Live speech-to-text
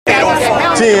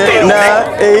10,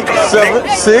 9, 8, 7,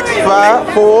 6,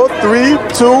 5, 4, 3,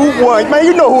 2, 1. Man,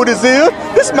 you know who this is.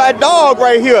 This is my dog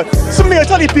right here. Samir,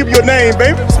 tell these people your name,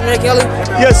 baby. Samir Kelly.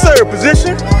 Yes, sir.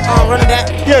 Position? Running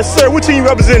back. Yes, sir. What team you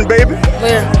representing, baby?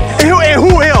 Blair. And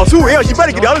who else? Who else? You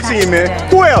better get the other team, man.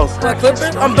 Who else?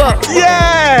 Clippers. I'm Buck.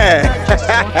 Yeah!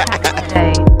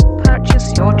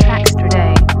 Purchase your tracks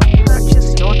today.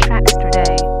 Purchase your tracks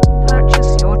today.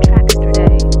 Purchase your tracks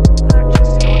today.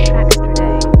 Purchase your tracks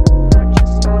today.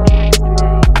 Purchase your tracks today.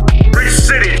 Rich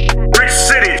City, Rich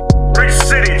City, Rich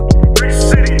City, Rich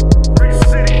City, Rich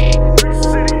City, Rich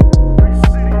City,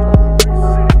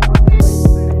 Rich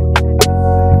City,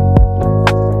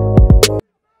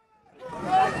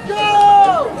 Let's go!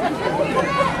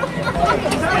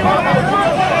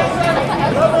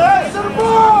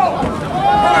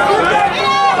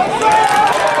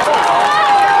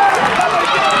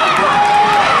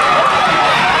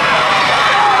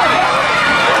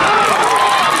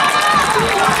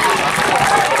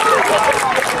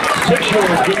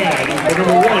 Six-yard gain for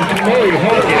number 1, Kamari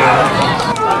Hawkins.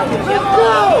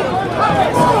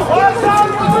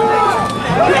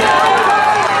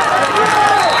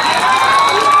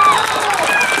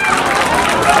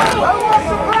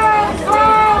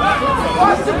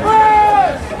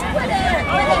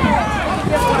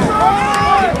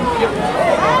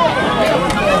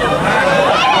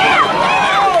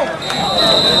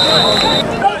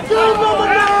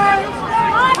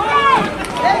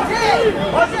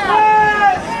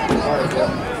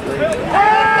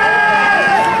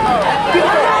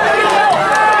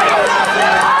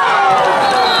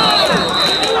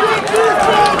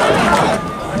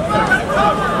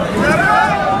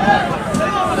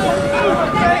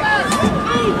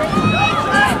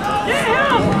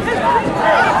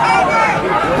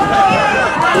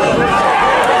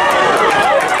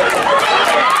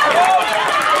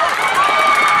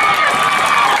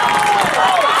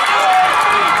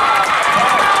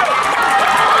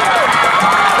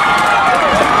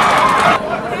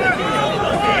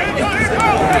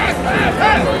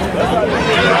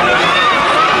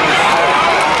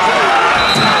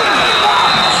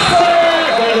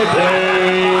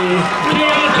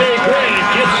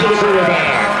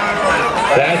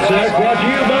 That's brought to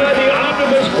you by the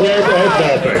Optimus Club of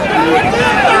Norfolk.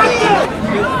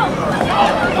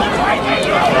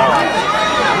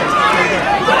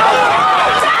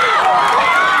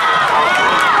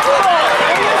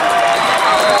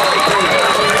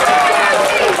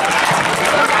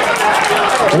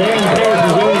 Long calls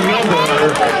his own number.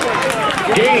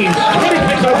 Gains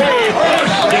 26 away.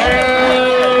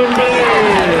 Touchdown, Blair.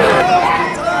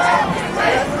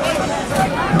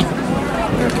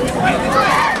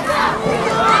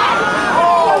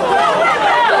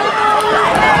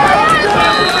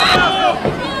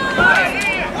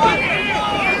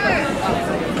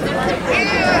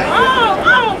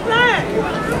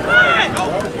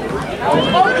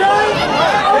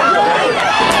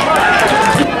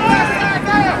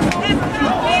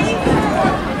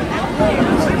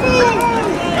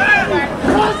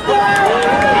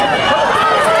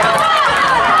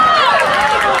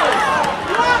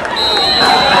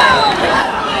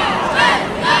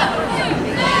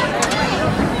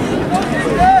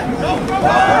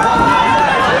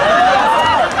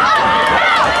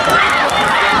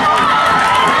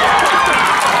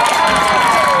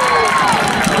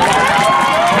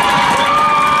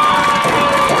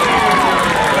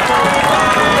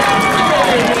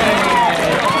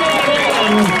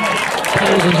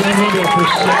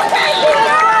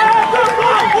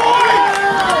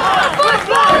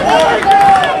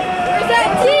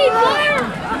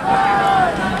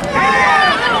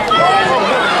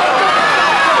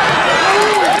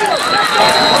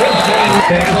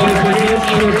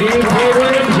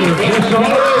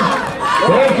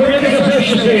 Don't forget the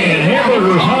concession stand,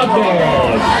 hamburgers, hot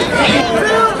dogs.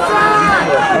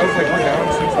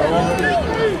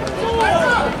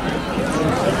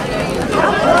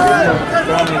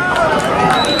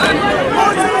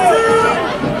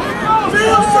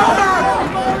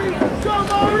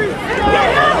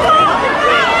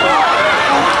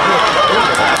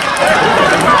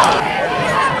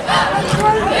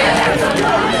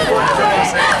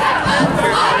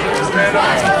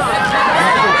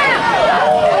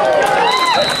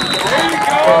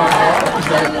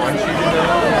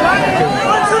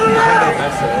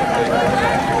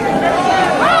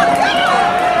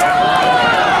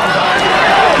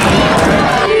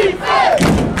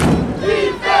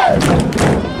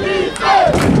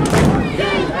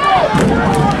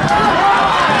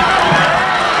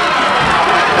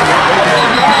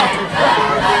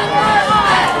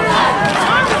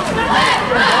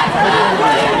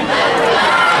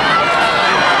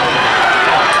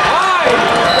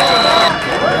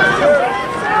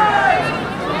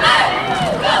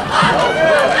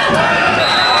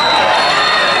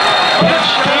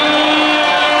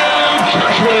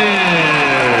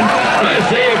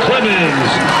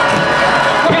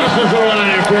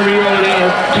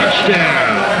 40-yard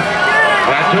touchdown.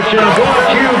 That touchdown brought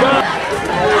to you by...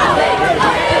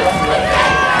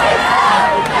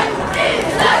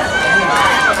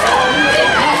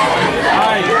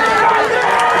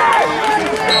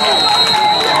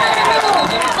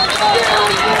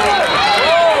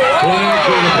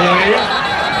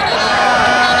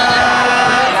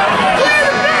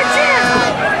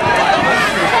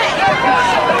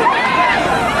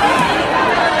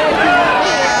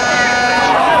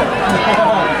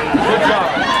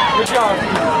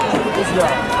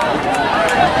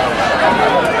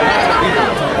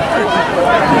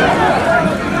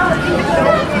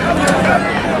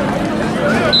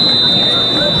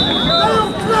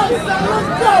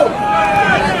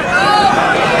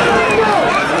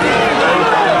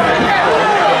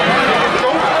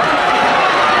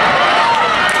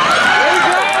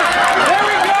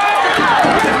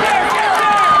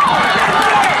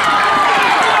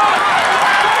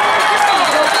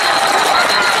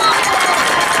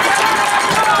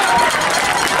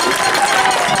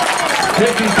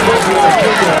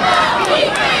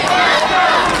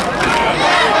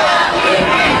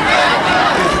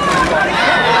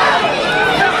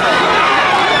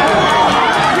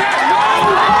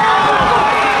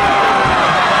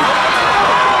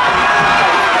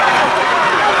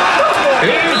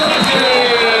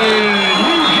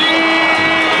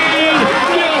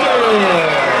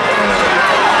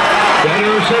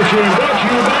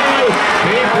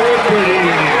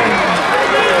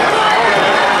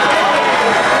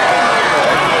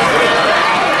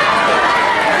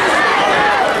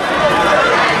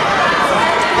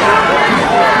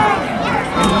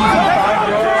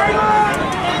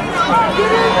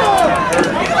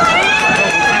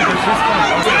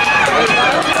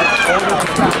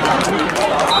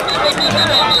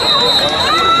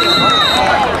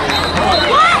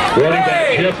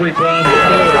 Jeffrey Brown,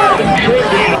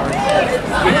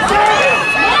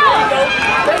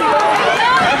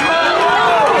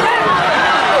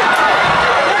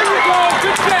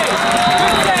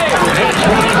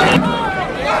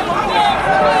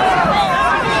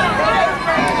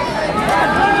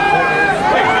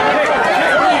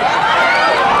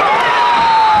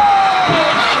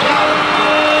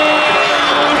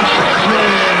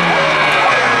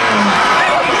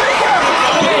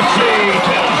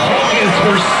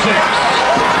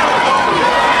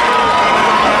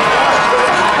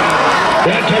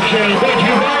 that touchdown brought to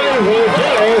you by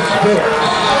Rodeo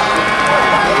Sports.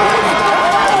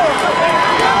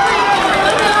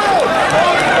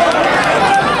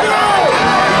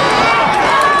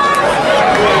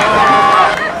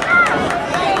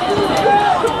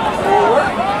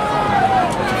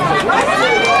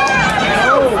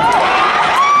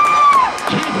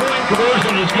 Two-point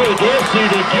conversion is good. Dorsey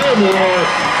to Gilmore.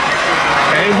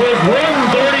 And with 1:35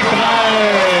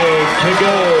 to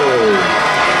go.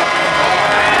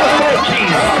 14-6,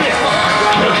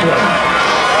 Churchland.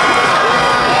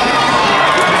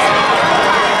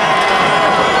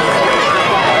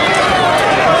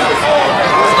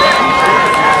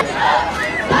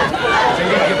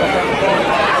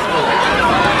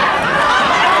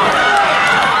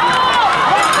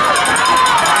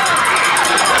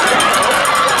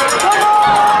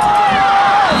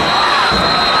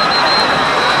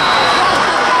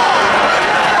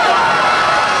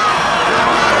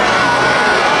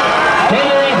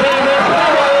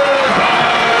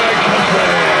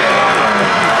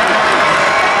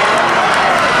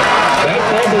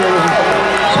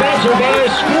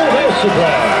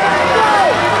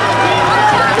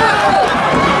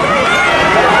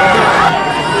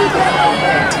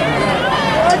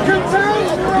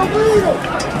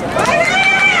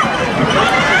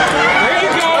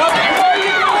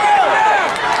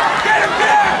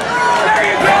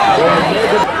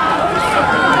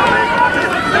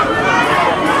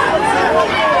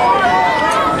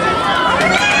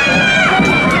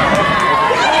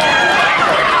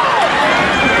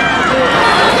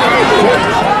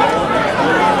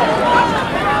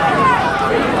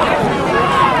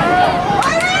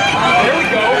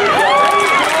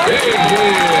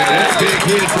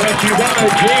 Brought to you by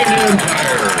Jane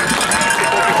Empire.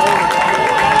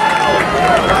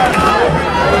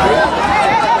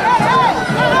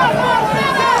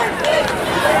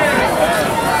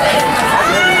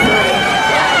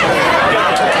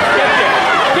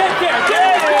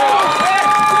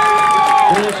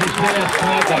 This is pass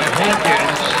caught by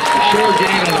Hopkins. Short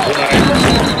gain on the play.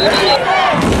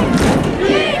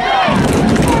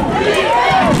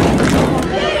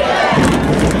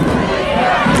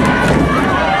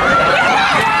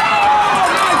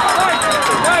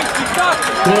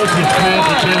 Closest pass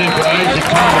intended for Isaac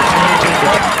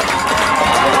Thomas.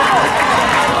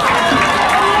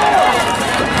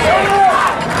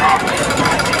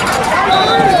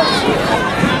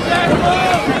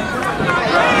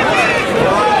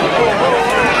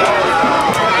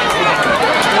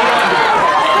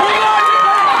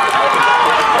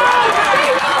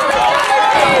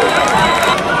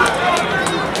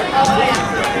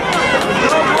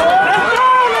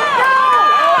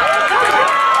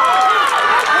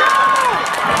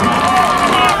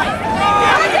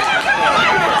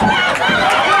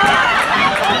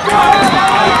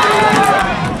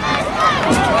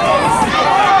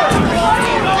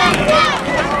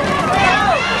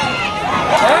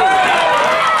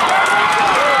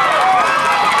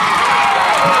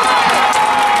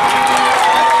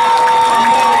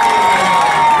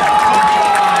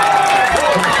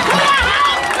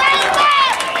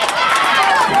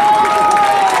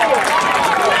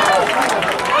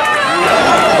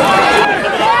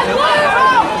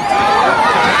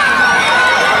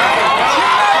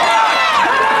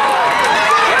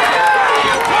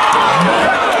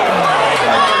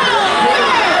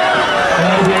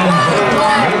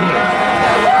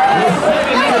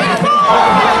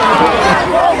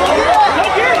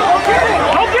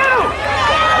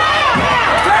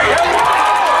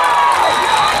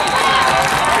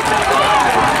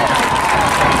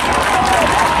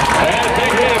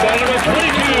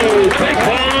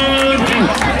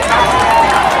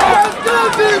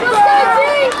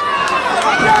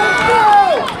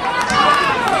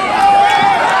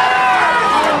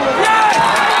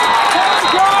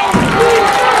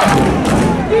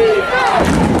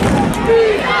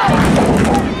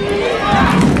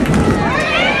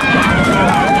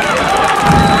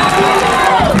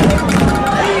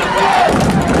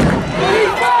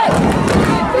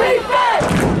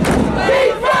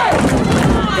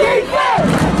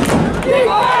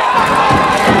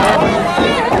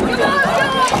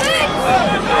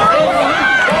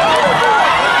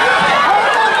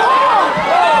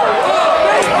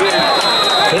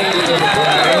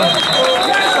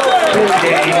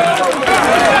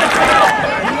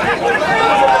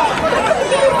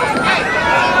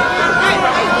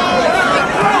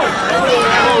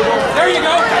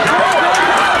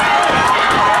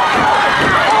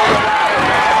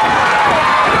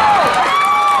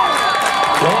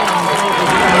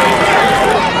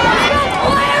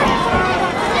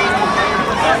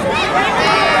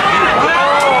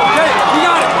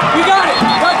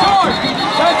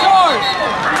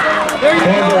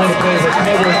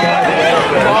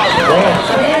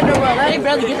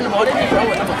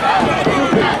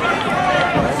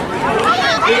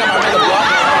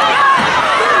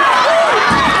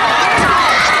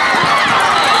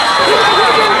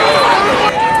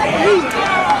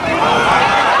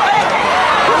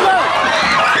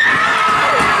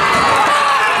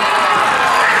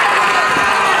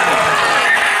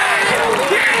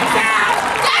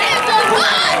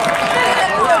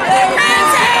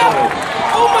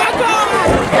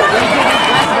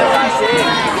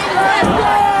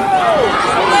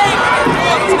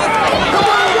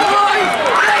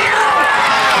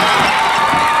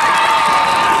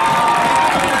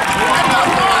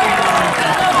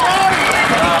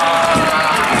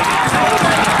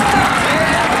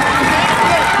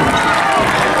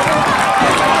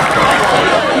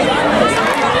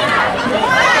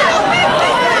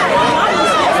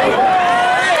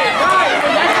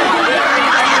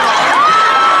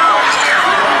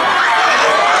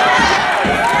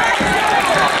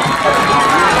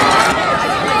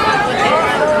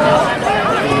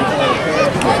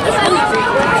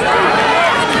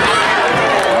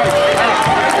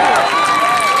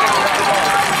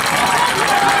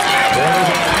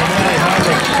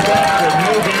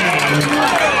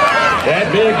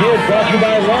 That big hit brought to you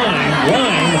by Line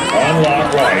on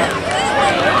Lock Right.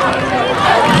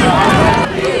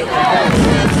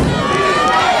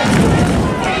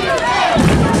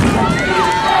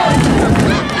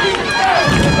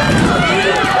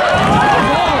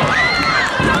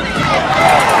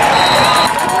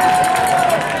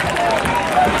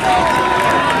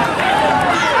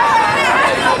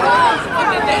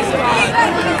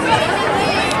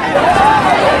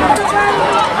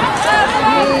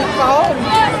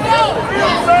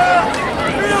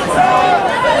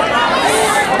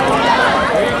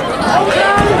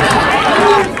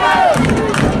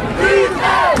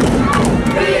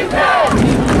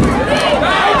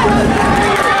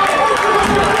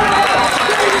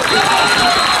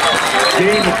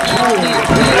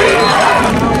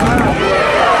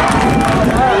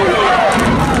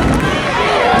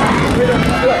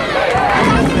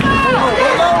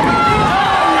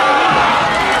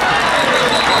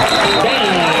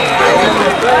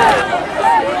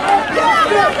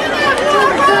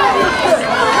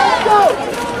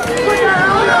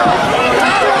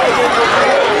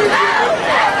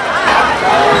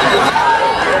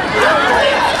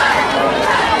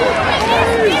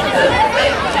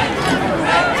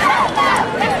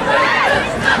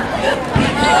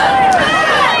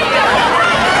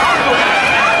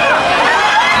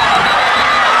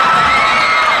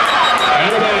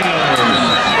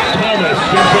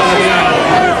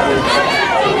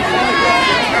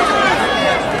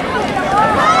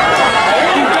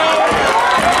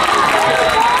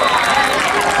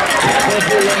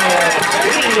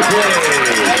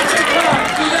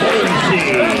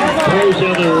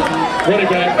 Running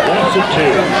back, loss of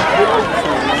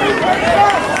 2.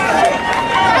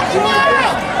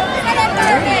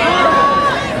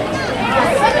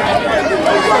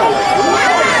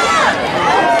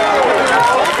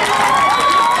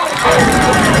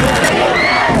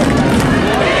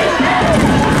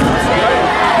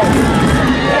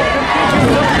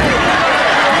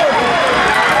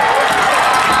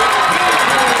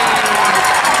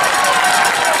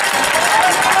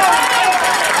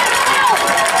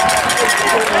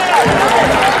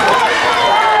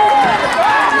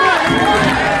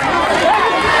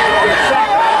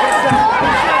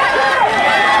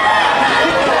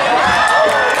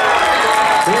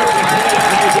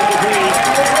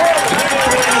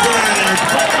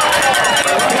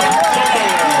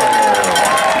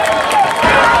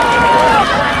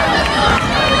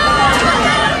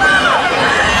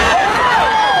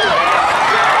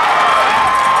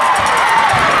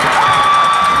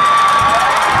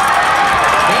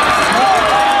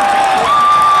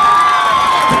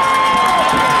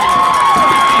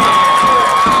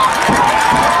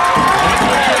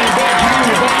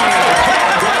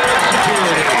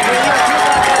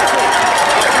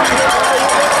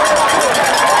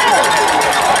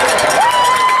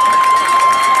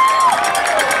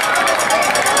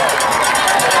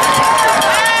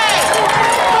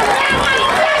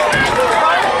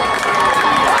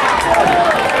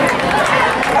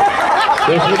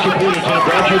 This is completed time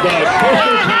brought to you by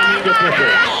Postal Timing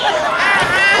Officials.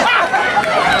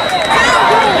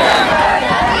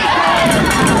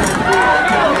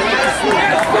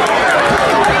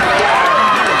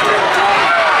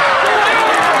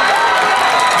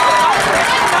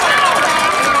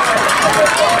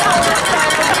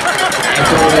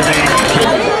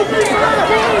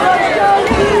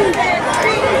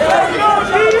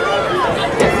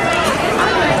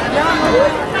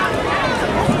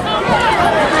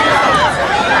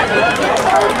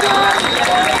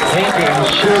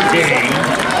 Short game.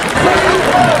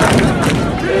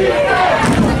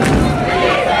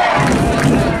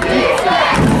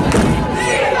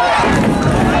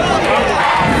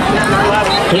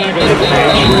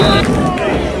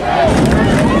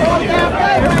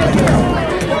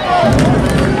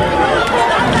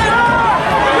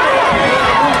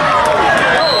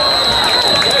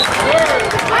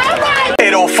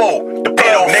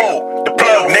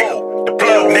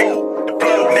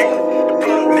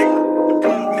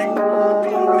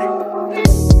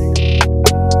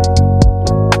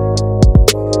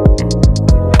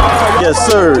 Yes,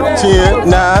 sir. 10,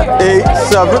 9, 8,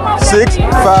 7, 6,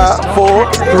 5,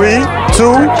 4, 3,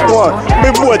 2, 1.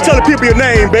 Baby boy, tell the people your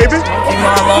name, baby.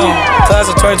 Class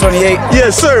of 2028.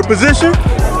 Yes, sir. Position?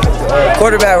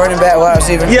 Quarterback, running back, wide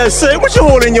receiver. Yes, sir. What you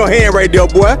holding in your hand right there,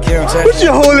 boy? What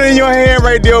you holding in your hand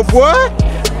right there, boy?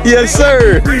 Yes,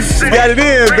 sir. You got it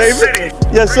in, baby.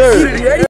 Yes, sir.